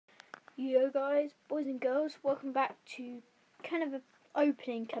Yo guys, boys and girls, welcome back to kind of an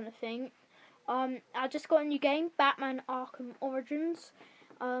opening kind of thing. I just got a new game, Batman Arkham Origins.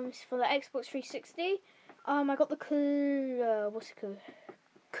 It's for the Xbox 360. I got the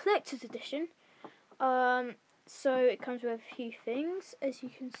collector's edition. So it comes with a few things, as you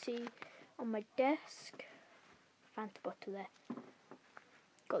can see on my desk. Fanta bottle there.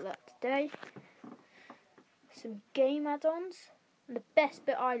 Got that today. Some game add-ons. And the best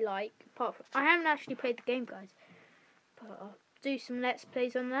bit I like, apart from I haven't actually played the game, guys, but I'll do some Let's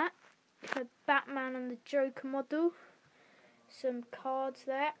Plays on that. The Batman and the Joker model, some cards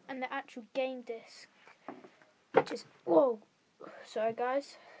there, and the actual game disc, which is sorry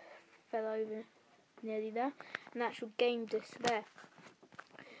guys, fell over nearly there. An actual game disc there.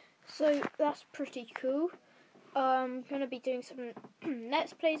 So that's pretty cool. I'm gonna be doing some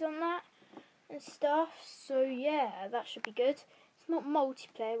Let's Plays on that and stuff. So yeah, that should be good. It's not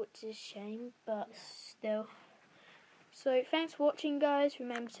multiplayer, which is a shame, but still. So thanks for watching, guys.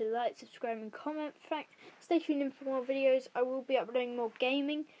 Remember to like, subscribe and comment. Stay tuned in for more videos. I will be uploading more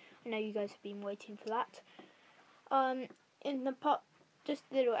gaming. I know you guys have been waiting for that. In the just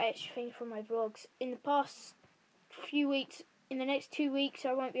a little extra thing from my vlogs. In the past few weeks, in the next 2 weeks,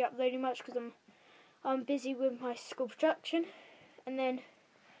 I won't be uploading much because I'm busy with my school production, and then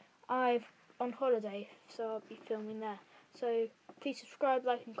I'm on holiday, so I'll be filming there. So please subscribe,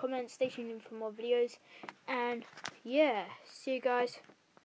 like and comment, stay tuned in for more videos, and yeah, see you guys.